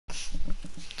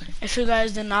If you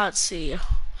guys did not see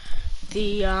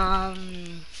the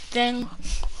thing,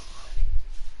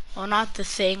 well, not the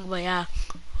thing, but yeah.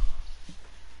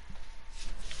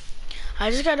 I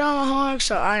just got done with homework,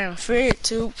 so I am free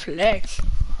to play.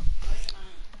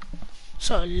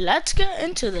 So let's get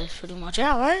into this pretty much.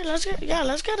 Yeah, right? Let's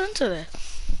get into this.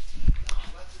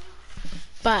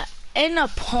 But in a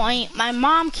point, my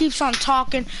mom keeps on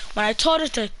talking when I told her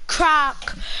to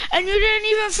crack, and you didn't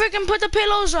even freaking put the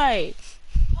pillows right.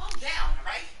 Calm down,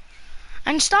 right?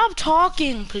 And stop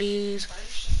talking, please.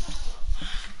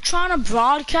 Trying to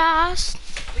broadcast.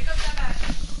 Pick up that bag.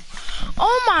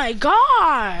 Oh my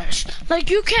gosh! Like,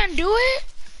 you can't do it?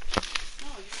 No,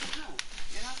 you can no.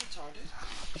 You're not retarded.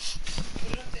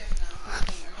 Put it up there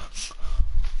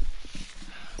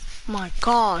now. My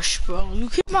gosh, bro. You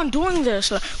keep on doing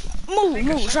this. Like,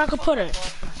 move, so I can put it.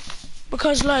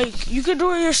 Because, like, you can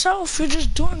do it yourself. You're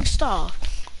just doing stuff.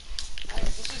 Hey,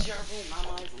 this is your room, not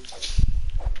my room. I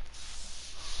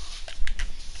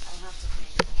don't have to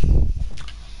clean.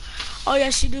 Oh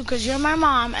yes, you do, cause you're my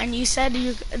mom, and you said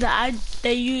you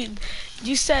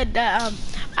said that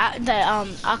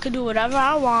I could do whatever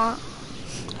I want.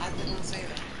 I didn't say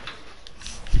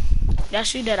that.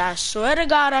 Yes, you did. I swear to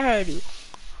God, I heard you.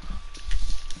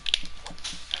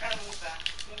 I gotta move that.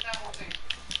 Move that whole thing.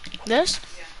 This?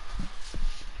 Yeah.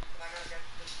 I gotta get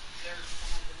this dirt from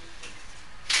underneath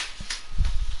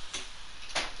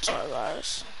it. Sorry,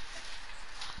 guys.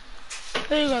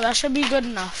 There you go. That should be good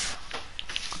enough.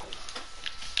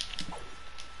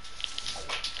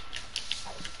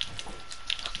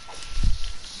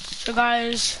 So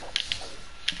guys,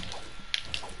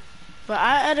 but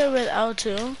I edit with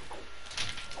L2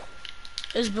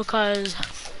 is because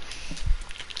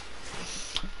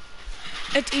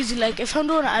it's easy. Like if I'm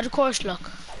doing an edit course, look,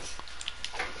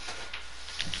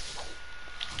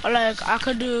 or like I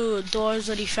could do doors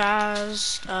really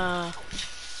fast.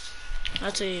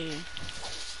 Let's see,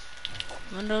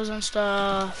 windows and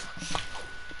stuff.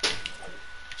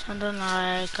 Something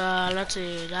like let's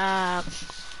see that.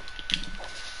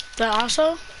 Then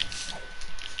also,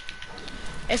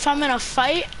 if I'm in a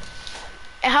fight,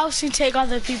 it helps me take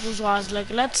other people's walls. Like,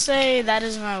 let's say that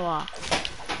is my wall.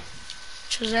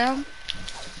 Shazam.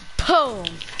 Boom.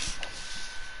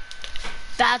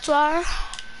 That's why I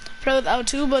play with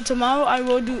L2, but tomorrow I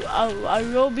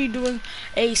will be doing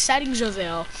a settings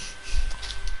reveal.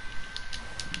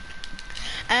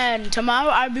 And tomorrow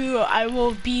I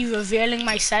will be revealing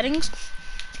my settings.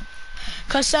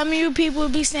 Cause some of you people will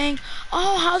be saying,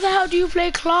 oh, how the hell do you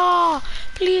play Claw?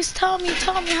 Please tell me,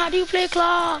 how do you play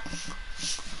Claw?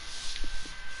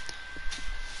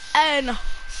 And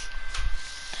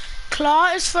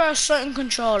Claw is for a certain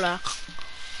controller.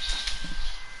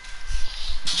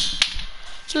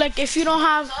 So like if you don't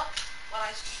have... What's up? When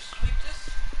I sweep this?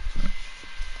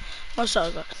 What's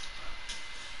up, guys?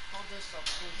 Hold this up,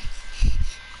 please.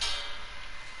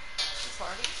 You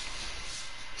farted?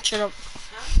 Shut up.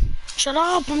 Huh? Shut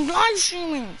up, I'm live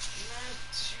streaming. You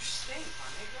stink, my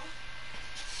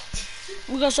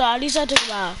nigga. Because at least I took a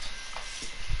bath.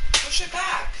 Push it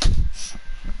back.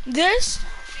 This?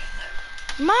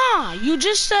 Ma, you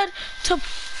just said to...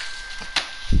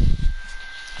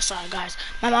 Sorry guys,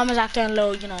 my mom is acting a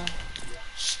little, you know,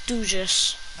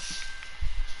 stoogish.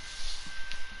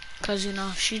 Cause you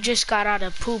know, she just got out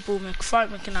of poo-poo McFart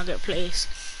McNugget place.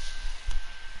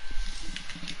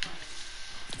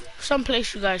 Some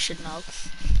place you guys should know.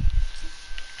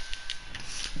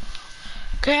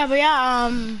 Okay, but yeah,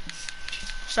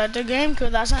 start the game,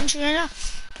 cause that's not true, yeah.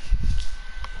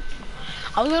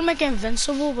 I was gonna make it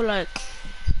invincible, but like,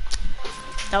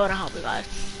 that wouldn't help you guys.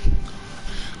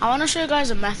 I wanna show you guys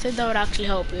a method that would actually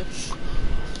help you.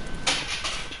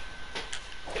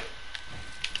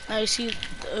 Now you see,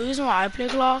 the reason why I play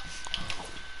Claw.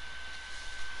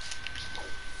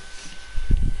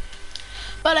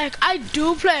 But like, I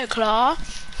do play Claw.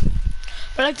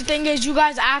 But like, the thing is, you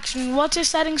guys ask me, what's your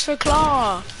settings for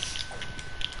Claw?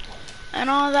 And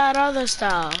all that other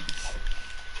stuff.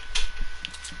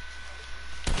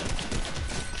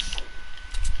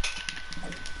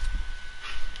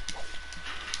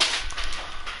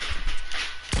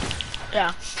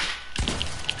 Yeah.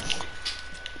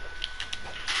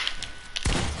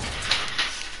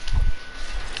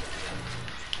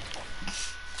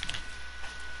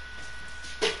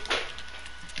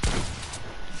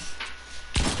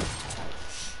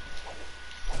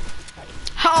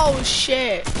 Oh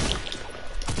shit.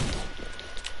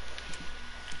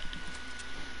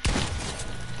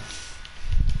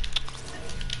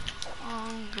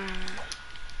 Oh god.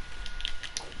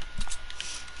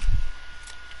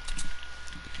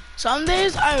 Some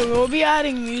days I will be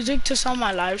adding music to some of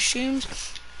my live streams.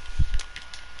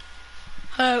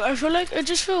 I feel like it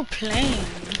just feels plain.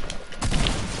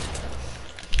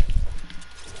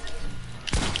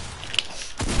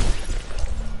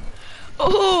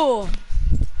 Oh,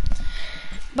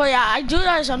 but yeah, I do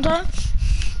that sometimes.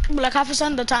 But like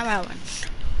 50% of the time I win.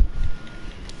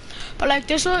 But like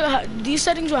this will, these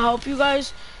settings will help you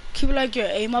guys keep like your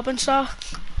aim up and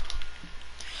stuff.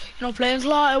 You know, playing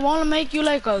claw, it won't make you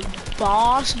like a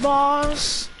boss.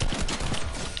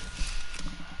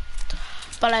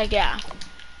 But like yeah,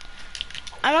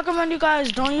 I recommend you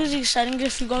guys don't use these settings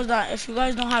if you guys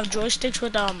don't have joysticks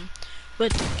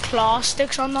with claw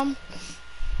sticks on them.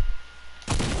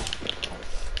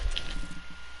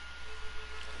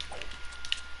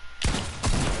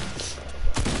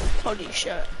 Holy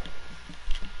shit.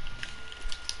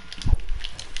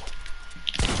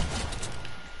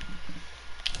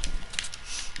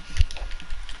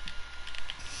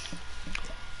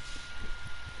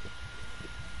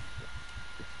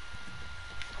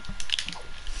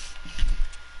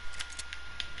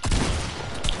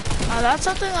 That's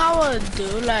something I would do,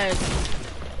 like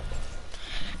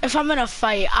if I'm in a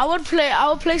fight. I would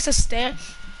place a stair,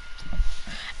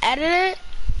 edit it,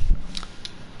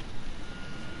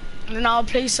 and then I'll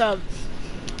place a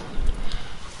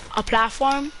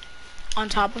platform on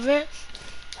top of it,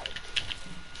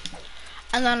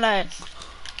 and then like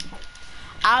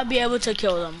I'll be able to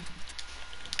kill them.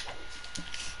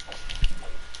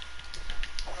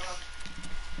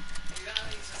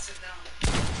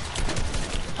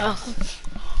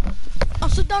 I'll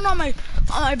sit down on my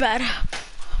bed.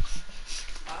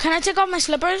 Can I take off my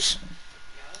slippers?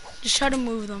 Just try to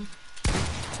move them.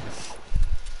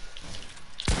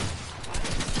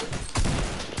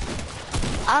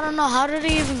 I don't know, how did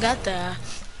he even get there?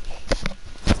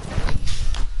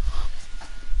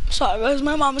 Sorry guys,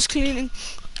 my mom is cleaning.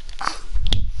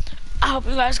 I hope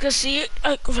you guys can see it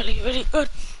like really, really good.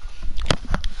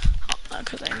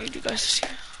 Because I need you guys to see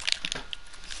it.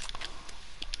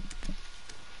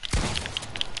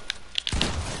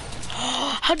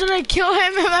 How did I kill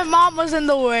him and my mom was in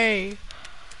the way?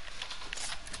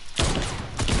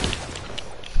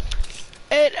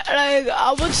 It, like,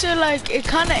 I would say, like, it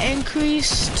kind of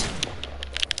increased.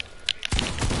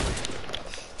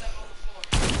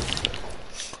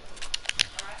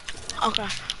 Okay.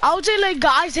 I would say, like,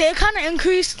 guys, it kind of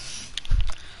increased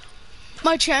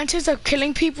my chances of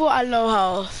killing people at low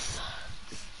health.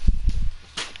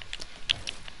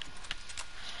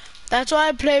 That's why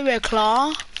I play with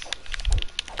claw.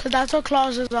 Cause that's what claw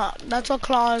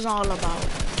is all about.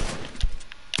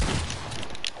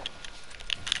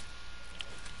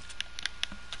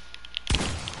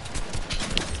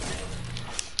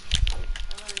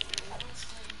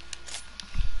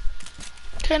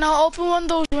 Okay, now open one of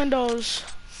those windows.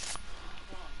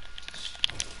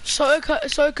 So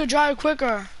it could dry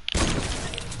quicker.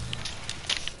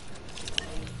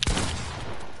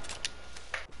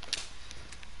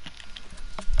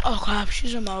 Oh crap,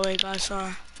 she's in my way, guys,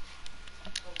 sorry.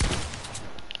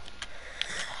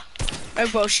 Hey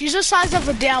bro, she's the size of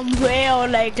a damn whale,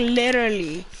 like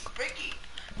literally. Ricky.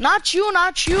 Not you,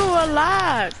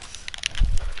 relax.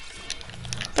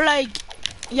 But like,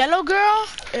 yellow girl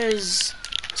is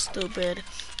stupid.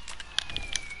 You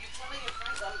telling your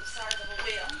friends I'm the size of a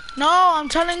whale? No, I'm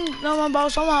telling them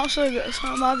about some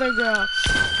other girl.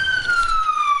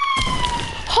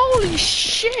 Holy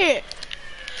shit!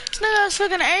 This nigga's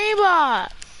fucking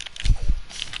aimbot.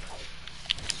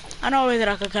 I know a way that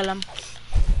I could kill him.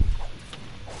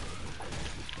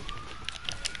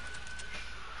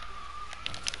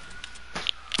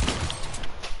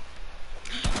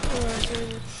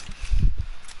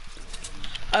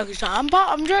 Okay, so I'm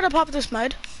trying to pop this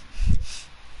med.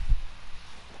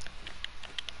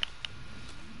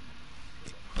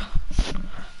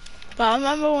 But I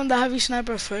remember when the heavy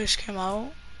sniper first came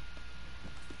out.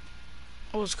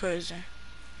 It was crazy.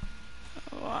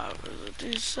 Wow,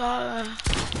 this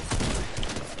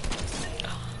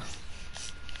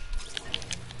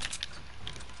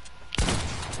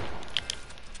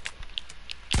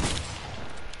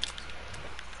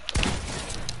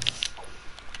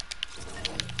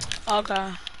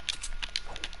okay.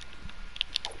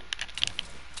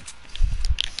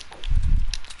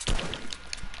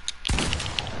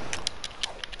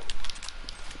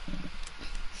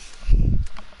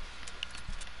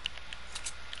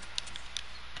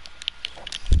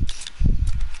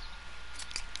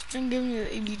 Then give me the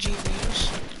ABG views.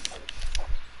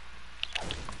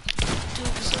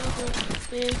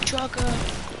 Big trucker.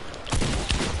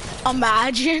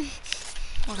 Imagine.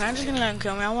 Okay, I'm just gonna let him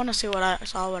kill me. I wanna see what I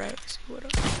saw.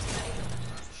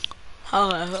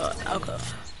 Okay.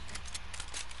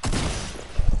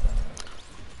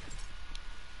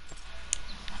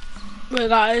 Wait,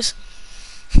 guys.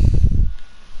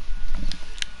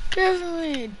 Give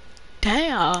me.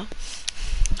 Damn.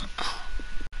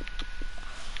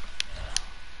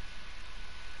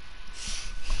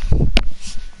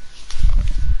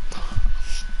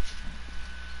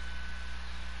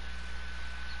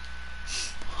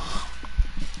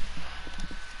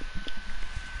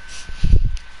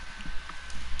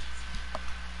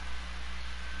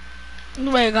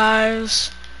 Wait,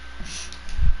 guys.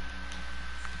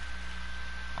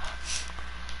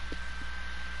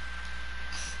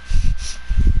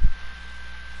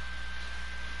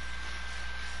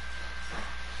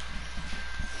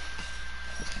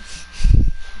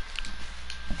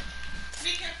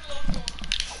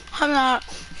 I'm not.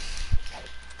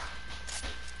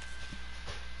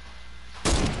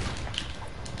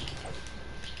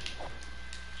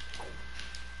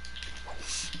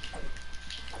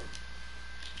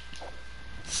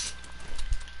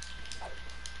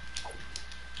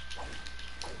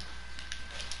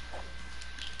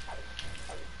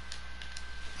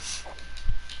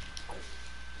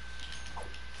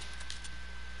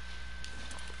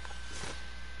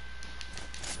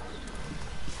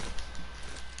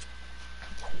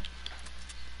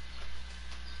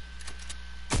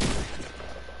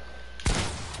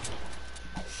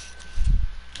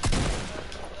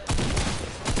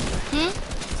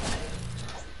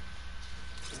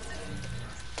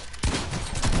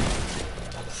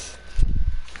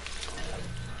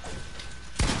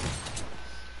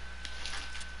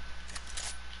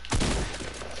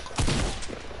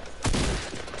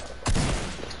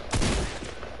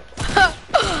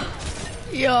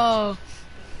 Yo.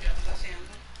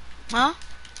 Huh?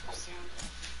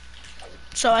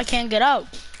 So I can't get out.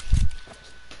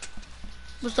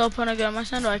 What's the point of getting my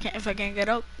sandal? If I can't get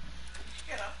out.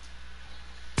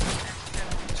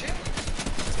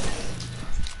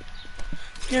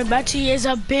 Your Betty is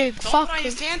a big Don't put on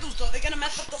your fucking. sandals though, they're gonna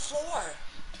mess up the floor.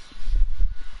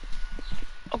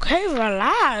 Okay,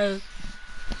 relax.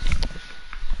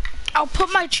 I'll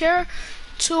put my chair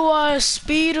to a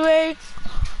speedway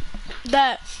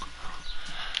that.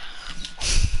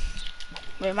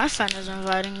 Wait, my friend is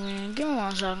inviting me. Give me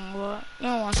 1 second, boy. Give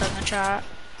me 1 second, chat.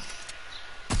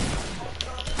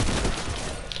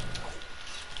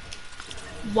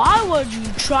 Why would you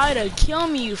try to kill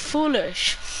me, you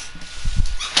foolish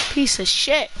piece of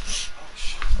shit?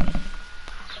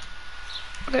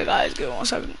 Okay, guys, give me 1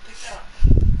 second.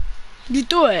 You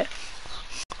do it.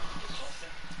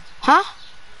 Huh?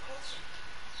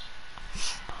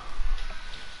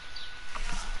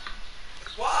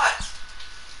 What?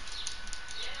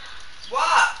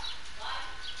 What?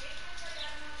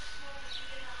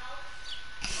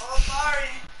 Oh, sorry.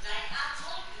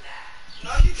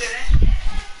 No, you didn't.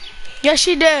 Yes,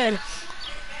 she did.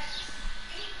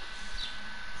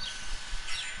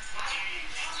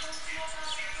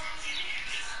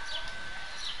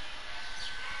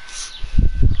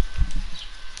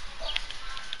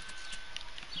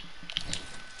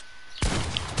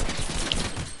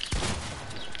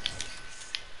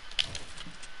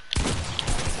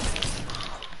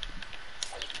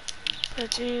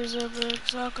 Betty's a big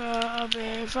sucker, a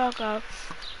big fucker.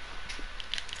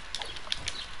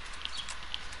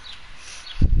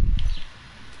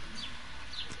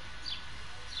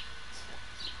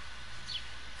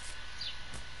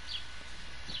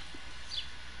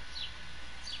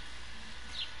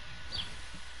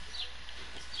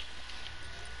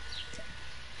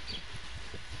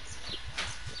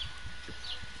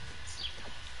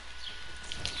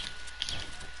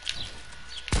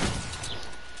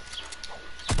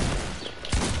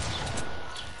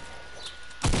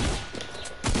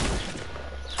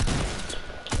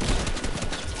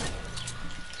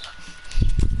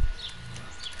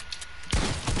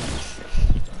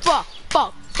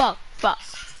 Fuck.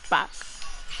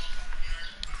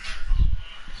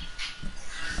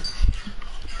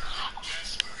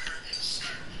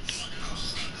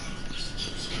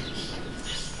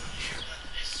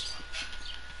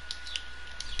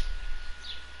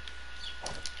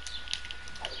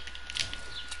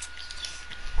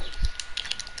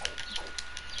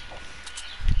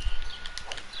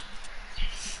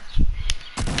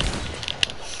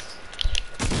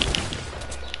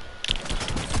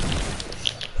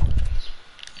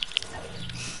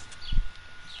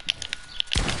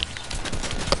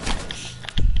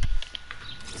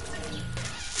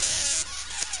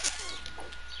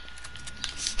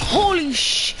 Holy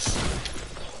shit.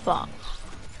 Fuck.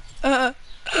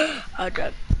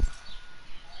 Okay.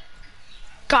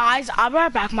 Guys, I'll be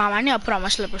right back, Mom. I need to put on my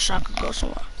slippers so I can go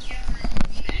somewhere.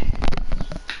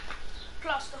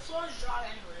 Plus, the floor is dry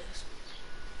anyways.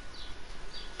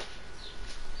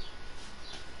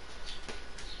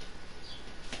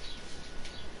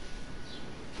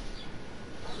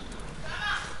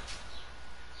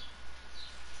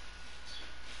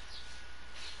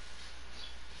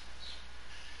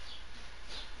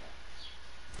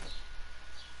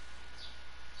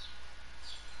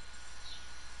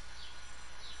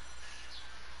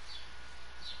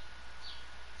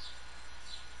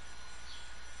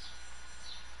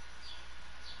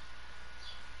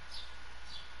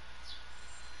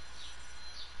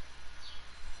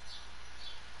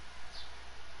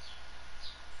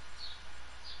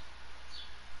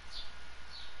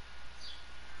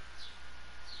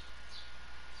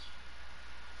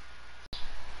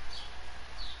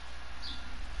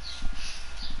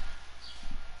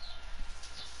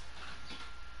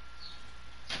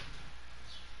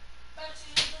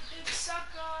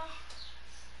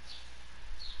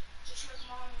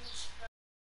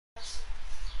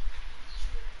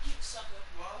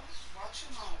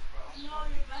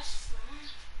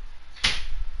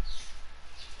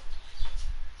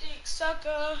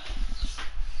 sucker.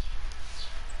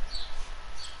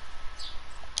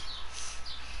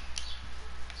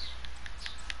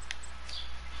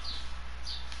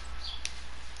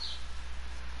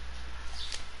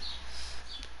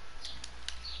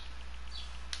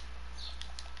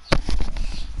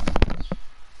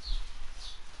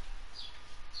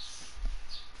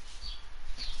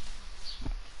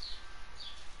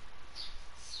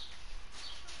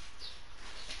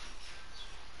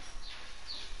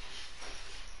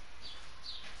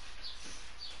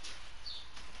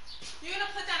 You gonna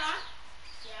put that on?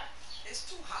 Yeah. It's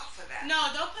too hot for that. No,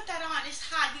 don't put that on. It's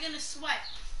hot. You're gonna sweat.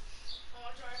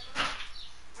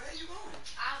 Where are you going?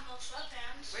 I have no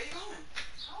sweatpants. Where are you going?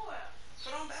 Nowhere.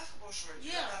 Put on basketball shorts.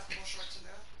 You Yeah. got basketball shorts in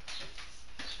there.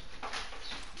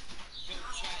 Yo,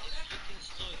 chat, if you can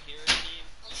still hear me.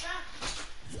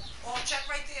 Oh, check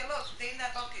right there. Look, they in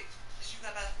that bucket. You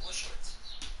got basketball shorts.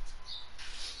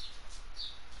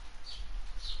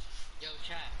 Yo,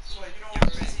 chat. What, you don't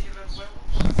want to see your little werewolf?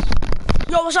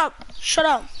 Yo, what's up? Shut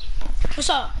up. What's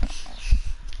up?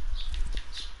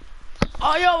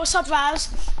 Oh, yo, what's up, Vaz?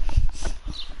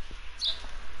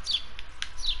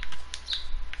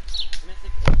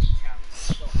 Mythic only challenge.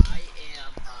 So I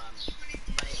am,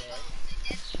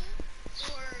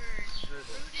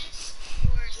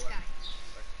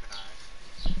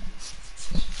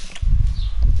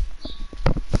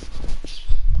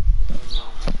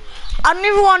 I don't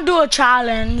even want to do a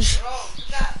challenge. Bro, you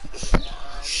got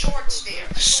shorts there.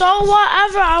 So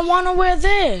whatever, I want to wear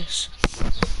this.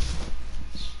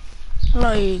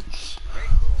 Like,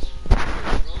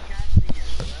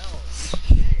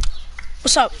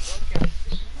 what's up?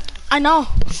 I know.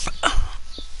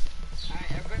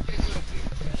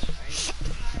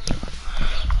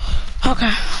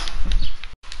 Okay.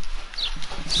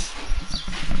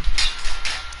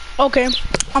 Okay,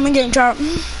 I'm in game chart.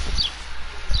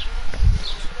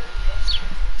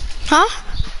 Huh?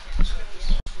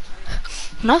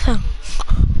 Nothing.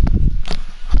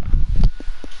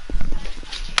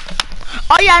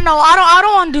 Oh yeah, no, I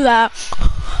don't want to do that.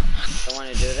 Don't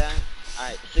want to do that?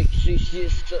 Alright,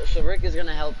 so Rick is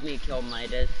gonna help me kill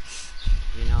Midas,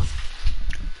 you know?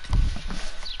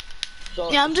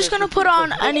 So, Yeah, I'm just gonna put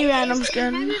on any random It's not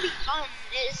skin. gonna be fun.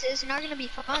 It's not gonna be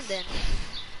fun then.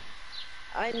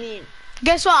 I mean,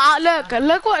 Guess what?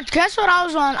 Look what. Guess what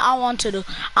I want to do.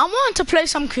 I want to play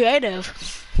some creative.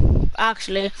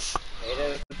 Actually,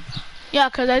 yeah,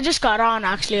 cause I just got on.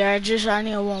 Actually, I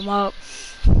need to warm up.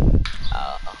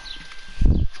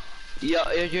 yo,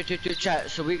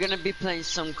 chat. So we're gonna be playing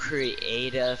some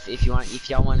creative. If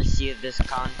y'all want to see this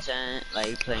content,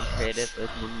 like playing creative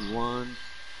with 1v1.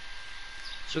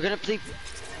 So we're gonna play.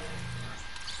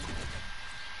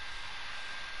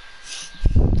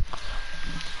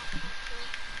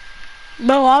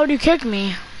 But why would you kick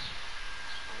me?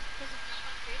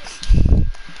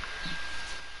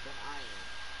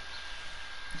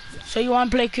 So you want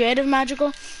to play creative,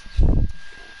 magical?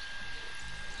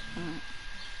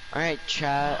 Alright,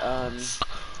 chat. I'm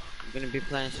gonna be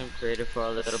playing some creative for a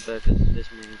little bit because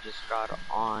this man just got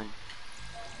on.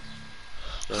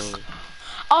 So.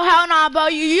 Oh hell nah, bro.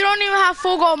 You don't even have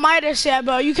full gold Midas yet,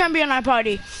 bro. You can't be in my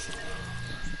party.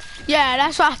 Yeah,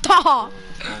 that's what I thought.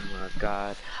 Oh my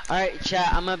god. Alright,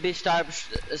 chat, I'm gonna be stop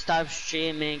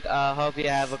streaming. Hope you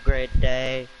have a great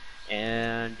day.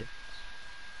 And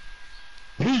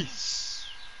peace.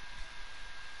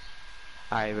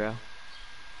 Alright, bro.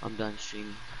 I'm done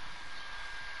streaming.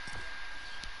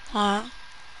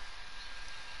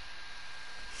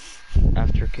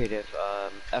 After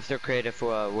creative,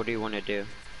 what do you want to do?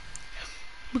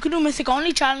 We could do mythic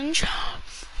only challenge,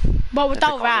 but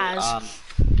without Raz.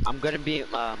 I'm gonna be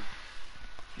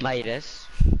Midas,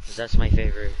 'cause that's my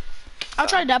favorite. I'll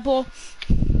try Deadpool.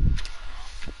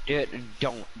 Dude,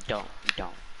 don't,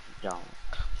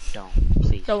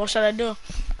 please. So what should I do?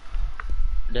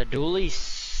 The dualies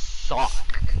suck.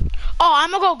 Oh,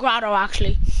 I'm gonna go Grotto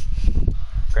actually.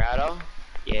 Grotto?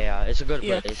 Yeah, it's a good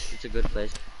Yeah. place. It's a good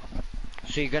place.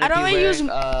 So you're gonna I don't be really wearing,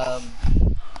 use.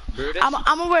 Brutus? I'm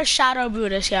gonna wear Shadow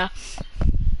Brutus, yeah,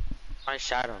 My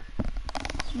shadow.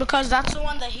 because that's the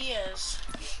one that he is.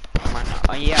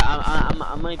 Oh yeah,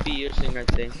 I might be using. I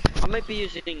think I might be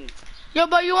using Yo,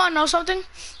 but you wanna know something?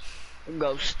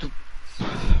 Ghost. You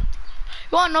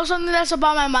wanna know something that's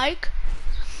about my mic?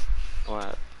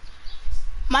 What?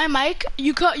 My mic,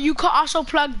 you could also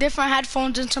plug different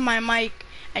headphones into my mic,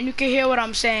 and you can hear what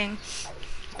I'm saying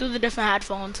through the different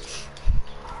headphones.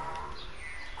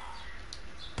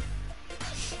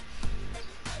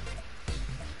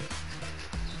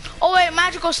 Oh wait,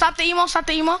 Magical, stop the emo, stop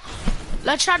the emo.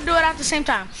 Let's try to do it at the same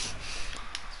time.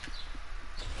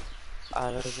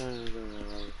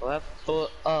 Left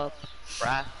foot up,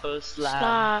 right foot slide.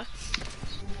 Slide.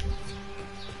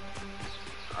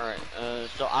 Alright,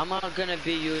 so I'm gonna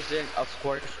be using, of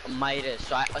course, Midas.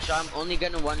 So I'm only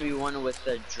gonna 1v1 with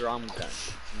the drum gun.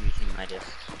 I'm using Midas.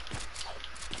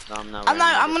 No, I'm not.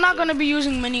 I'm not gonna be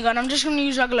using minigun. I'm just gonna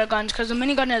use regular guns because the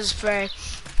minigun is free.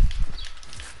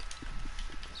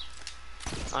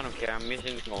 I don't care. I'm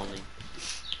using it only.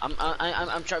 I'm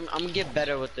gonna get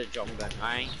better with the drum gun.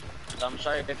 Alright. So I'm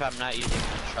sorry if I'm not using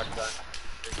the shotgun.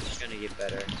 It's just gonna get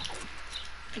better.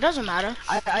 It doesn't matter.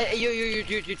 You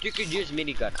could use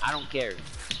minigun. I don't care.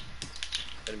 It's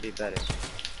gonna be better.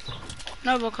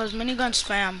 No, because minigun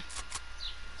spam.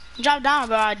 Drop down,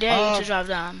 bro. I dare you to drop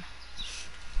down.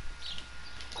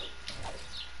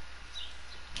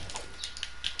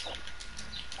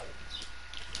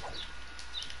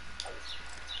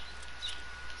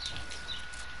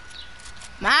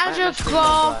 Magical.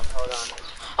 Hold on.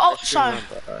 Oh, sorry.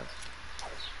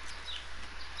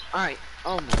 Alright.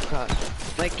 Oh my god.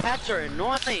 My cats are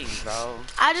annoying, bro.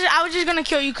 I was just gonna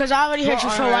kill you because I already hit you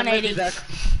for 180.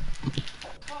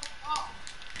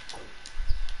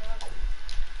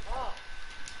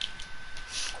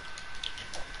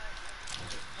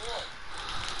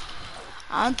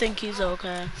 I don't think he's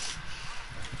okay.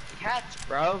 Cats,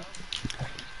 bro.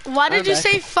 Why did you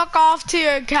say fuck off to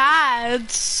your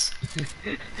cats?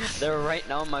 They're right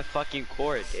now on my fucking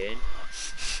cord, dude.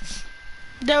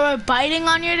 They were biting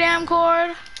on your damn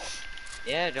cord?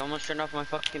 Yeah, they almost turned off my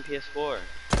fucking PS4.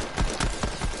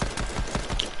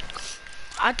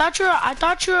 I thought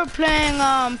you were playing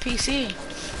PC.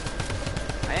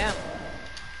 I am.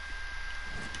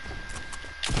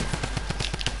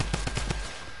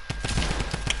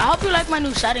 I hope you like my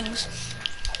new settings.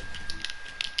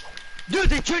 Dude,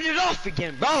 they turned it off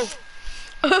again, bro.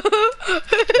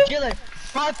 Get like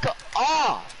fuck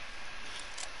off.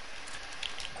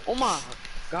 Oh my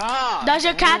god. Does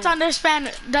your cats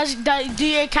understand? Do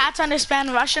your cats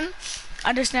understand Russian?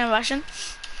 Understand Russian?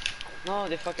 No,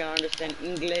 they fucking understand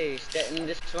English. And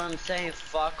this is what I'm saying.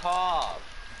 Fuck off.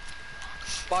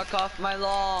 Fuck off my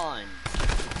lawn.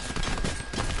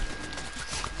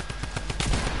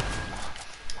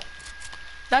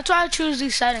 That's why I choose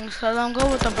these settings, because I'm good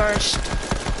with the burst.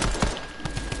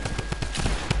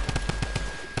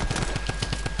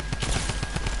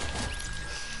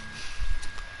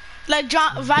 Like,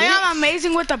 I'm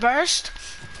amazing with the burst.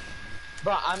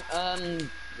 Bro,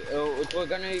 we're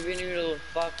gonna even use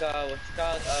fuck, what's it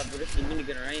called, but it's the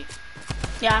minigun, right?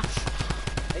 Yeah.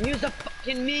 And use the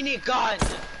fucking minigun!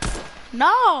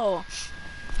 No!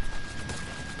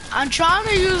 I'm trying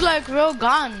to use, like, real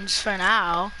guns for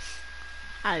now.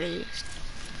 At least.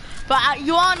 But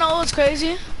you wanna know what's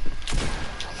crazy?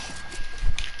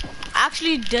 I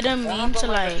actually didn't mean to,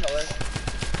 like...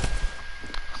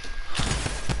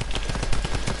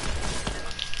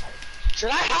 Should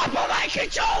I hop on my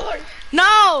controller?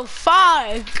 No!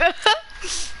 Fuck!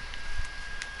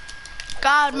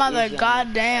 Godmother,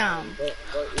 goddamn. Go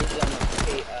easy on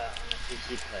the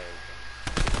PC player.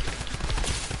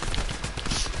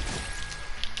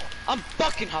 I'm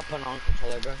fucking hopping on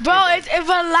controller, bro. Bro, it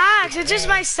relax. It's just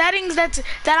my settings that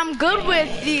I'm good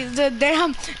with. The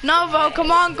damn. No, bro.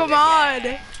 Come on. Come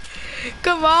on.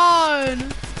 Come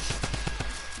on.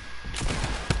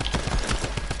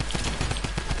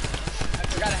 I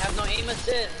forgot I have no aim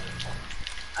assist.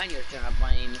 I need to turn up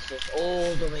my aim assist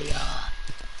all the way up.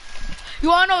 You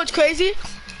wanna know what's crazy?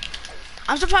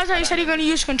 I'm surprised how you said you're gonna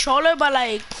use controller, but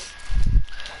like,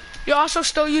 you're also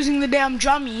still using the damn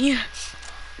drummy.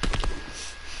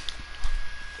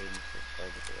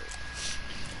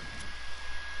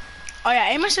 Oh yeah,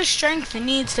 aim assist strength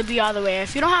needs to be all the way.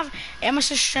 If you don't have aim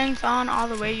assist strength on all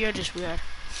the way, you're just weird.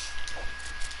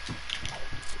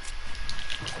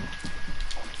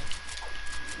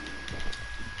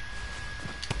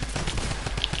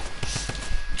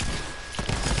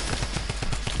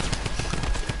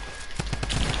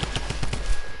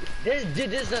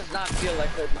 This does not feel like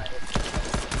hurt my head.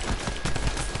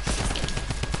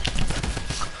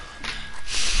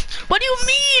 What do you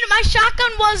mean? My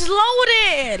shotgun was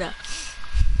loaded.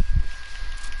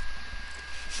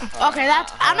 Okay,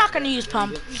 I'm not gonna use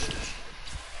pump.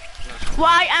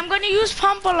 Why? I'm gonna use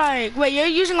pump, but like, wait, you're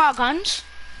using all guns?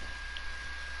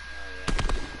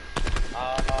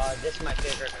 This is my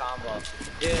favorite combo.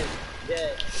 Dude,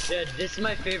 this is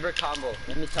my favorite combo.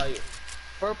 Let me tell you.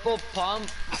 Purple pump,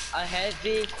 a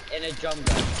heavy, and a drum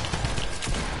gun.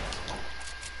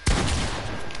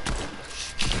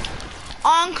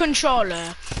 On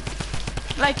controller.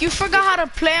 Like, you forgot how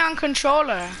to play on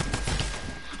controller.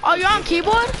 Oh, you're on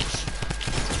keyboard?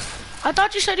 I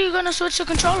thought you said you were gonna switch to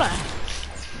controller.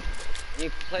 You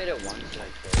played it once,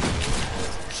 like.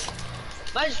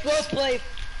 Might as well play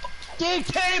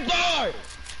DK bar.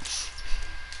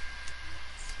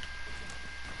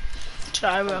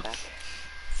 Try, bro. That's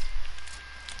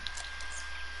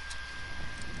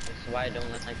why I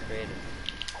don't like creative.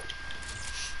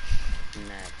 I'm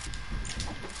mad.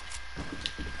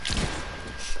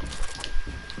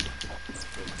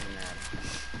 I'm mad.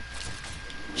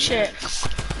 Shit.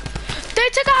 They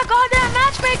took our goddamn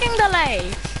matchmaking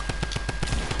delay.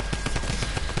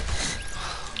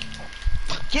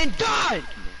 Get done!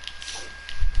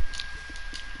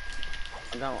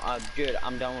 I'm done. Dude,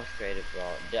 I'm done with creative, bro.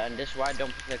 And this is why I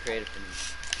don't play creative anymore.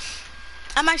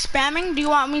 Am I spamming? Do you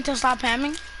want me to stop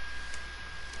spamming?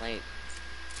 Like,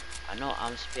 I know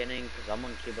I'm spinning because I'm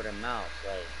on keyboard and mouse.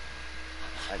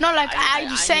 Like No, like I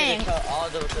I'm saying. need to tell all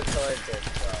the controller this,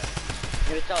 bro. I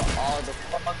need to tell all the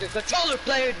fucking controller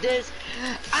player this.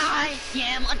 I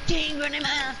am a king with a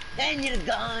mouse, and you're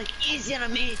gone. Easy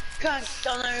on me,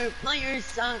 controller players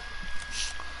suck.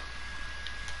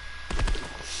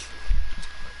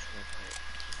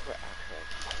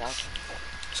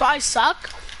 So I suck?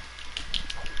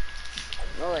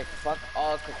 No, like, fuck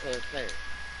all controller players.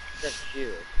 Except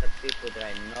you, except people that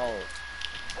I know.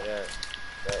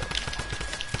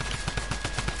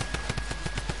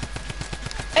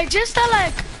 It's just that,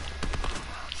 like,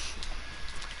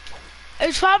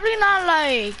 it's probably not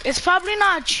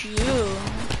you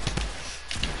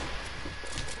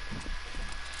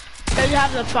that you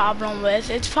have the problem with.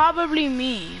 It's probably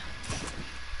me.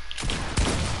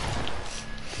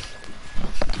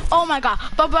 Oh my god,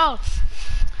 but bro,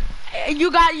 you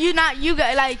got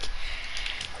like,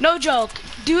 no joke.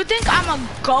 Do you think I'm a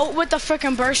goat with the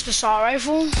freaking burst assault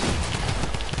rifle?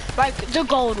 Like the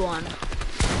gold one.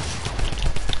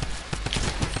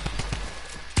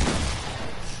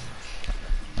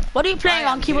 What are you playing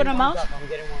on keyboard and mouse? I'm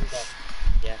getting warmed up.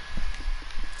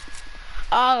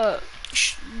 Yeah.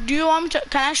 Do you want me to?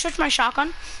 Can I switch my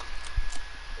shotgun?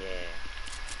 Yeah.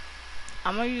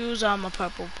 I'm gonna use a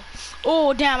purple.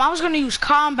 Oh damn! I was gonna use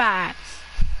combat.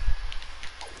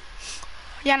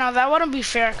 Yeah, no, that wouldn't be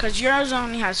fair because yours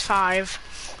only has 5.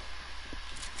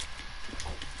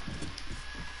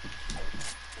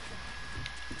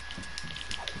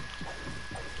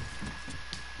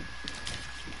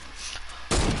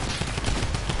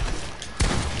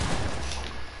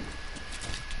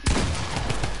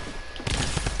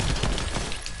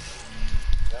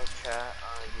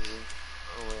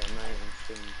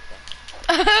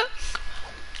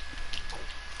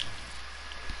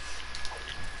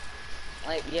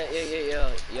 Like, yo, you're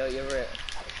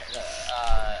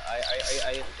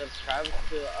are you subscribed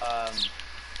to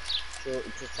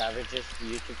Savage's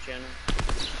YouTube channel?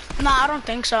 Nah, I don't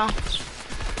think so.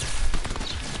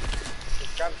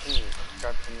 Subscribe to me.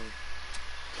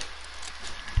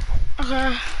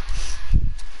 Okay.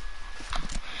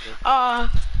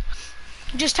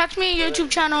 Just text me your YouTube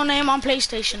channel name on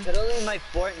PlayStation. It's literally my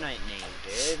Fortnite name,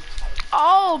 dude.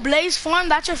 Oh, Blaze Form,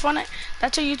 that's your phone.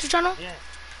 That's your YouTube channel? Yeah.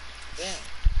 Yeah.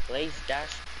 Blaze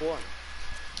dash Form.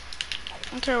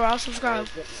 Okay, well, I'll subscribe.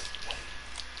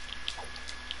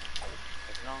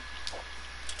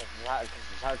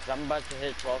 Because I'm about to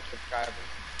hit 12 subscribers.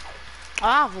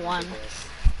 I have 1.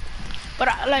 But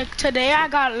like today I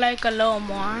got like a little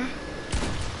more.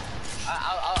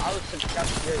 I would subscribe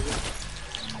to your YouTube.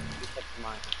 You sub to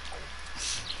mine.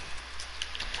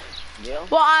 Deal?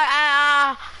 Well,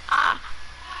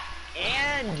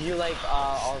 And you like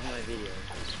all of my videos.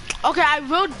 okay, I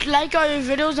will like all your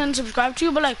videos and subscribe to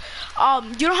you, but like,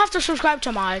 you don't have to subscribe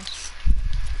to mine.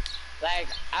 Like,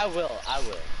 I will.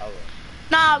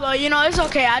 Nah, but you know, it's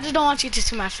okay. I just don't want you to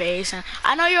see my face. And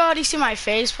I know you already see my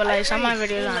face, but like, some of my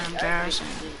videos are embarrassing.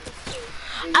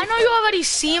 I know you already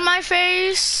see my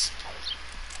face.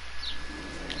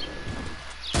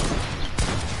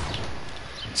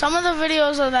 Some of the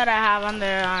videos that I have on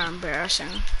there are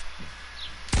embarrassing.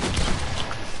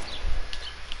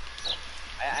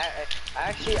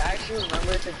 I actually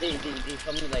remember that they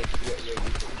told me like your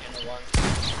YouTube channel once.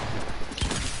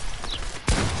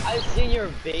 I've seen your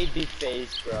baby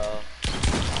face, bro.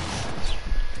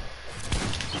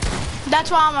 That's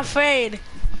why I'm afraid.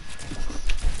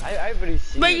 I've already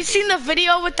seen. But you seen the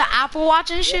video with the Apple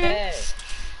Watch and shit? Yeah.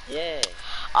 Yeah.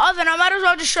 Oh, then I might as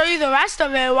well just show you the rest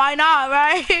of it. Why not,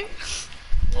 right?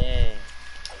 Yeah.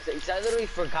 So I literally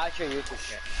forgot your YouTube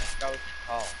channel. I forgot what it's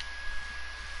called.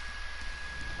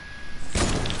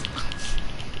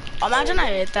 Imagine I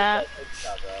hit that.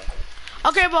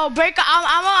 Okay, well,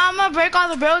 I'm gonna break all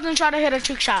the builds and try to hit a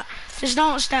trick shot. Just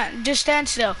don't stand. Just stand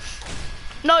still.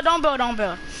 No, don't build. Go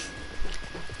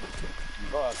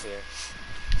up here.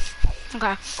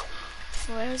 Okay.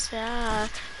 Where's that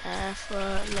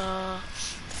effort, love?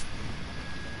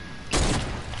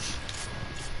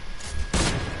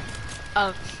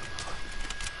 Oh.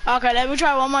 Okay, let me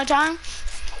try one more time.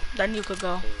 Then you could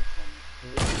go.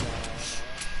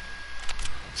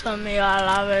 Tell me I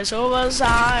love it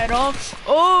suicidal.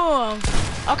 Oh.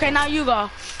 Okay, now you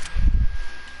go.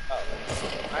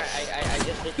 I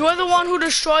just did. You're the one who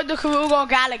destroyed the Karugo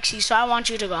galaxy, so I want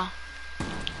you to go.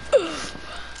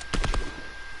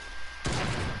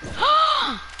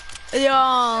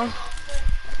 Yo.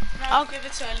 I'll give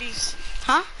it to Elise.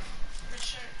 Huh? For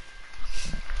sure.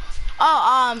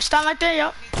 Oh, stand right there,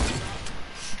 yo.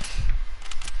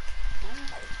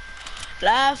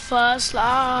 Left first,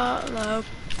 left.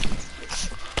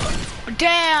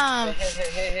 Damn.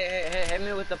 Hey, hit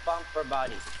me with the pump for a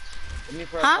body. Hit me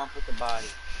for a pump with the body.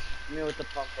 Hit me with the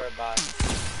pump for a body.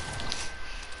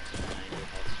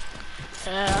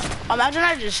 Yeah. Imagine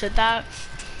I just hit that.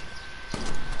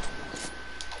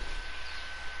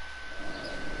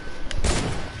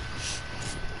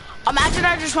 Imagine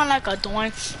I just went like a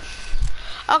doink.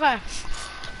 Okay.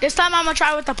 This time I'm gonna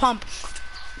try with the pump.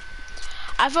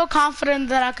 I feel confident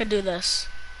that I could do this.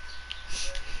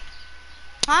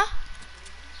 Huh?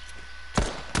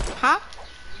 Huh?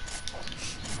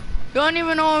 You don't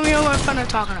even know what we were finna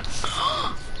talking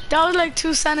about. That was like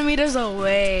 2 centimeters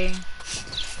away.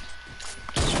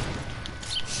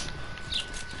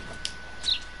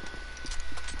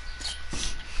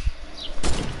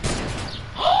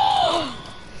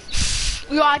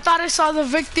 Yo, I thought I saw the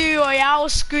Victory Royale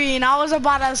screen. I was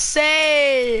about to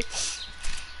say.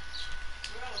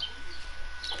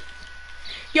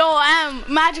 Yo,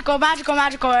 magical. A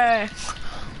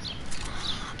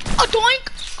doink!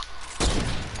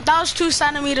 That was 2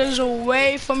 centimeters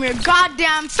away from your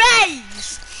goddamn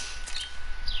face!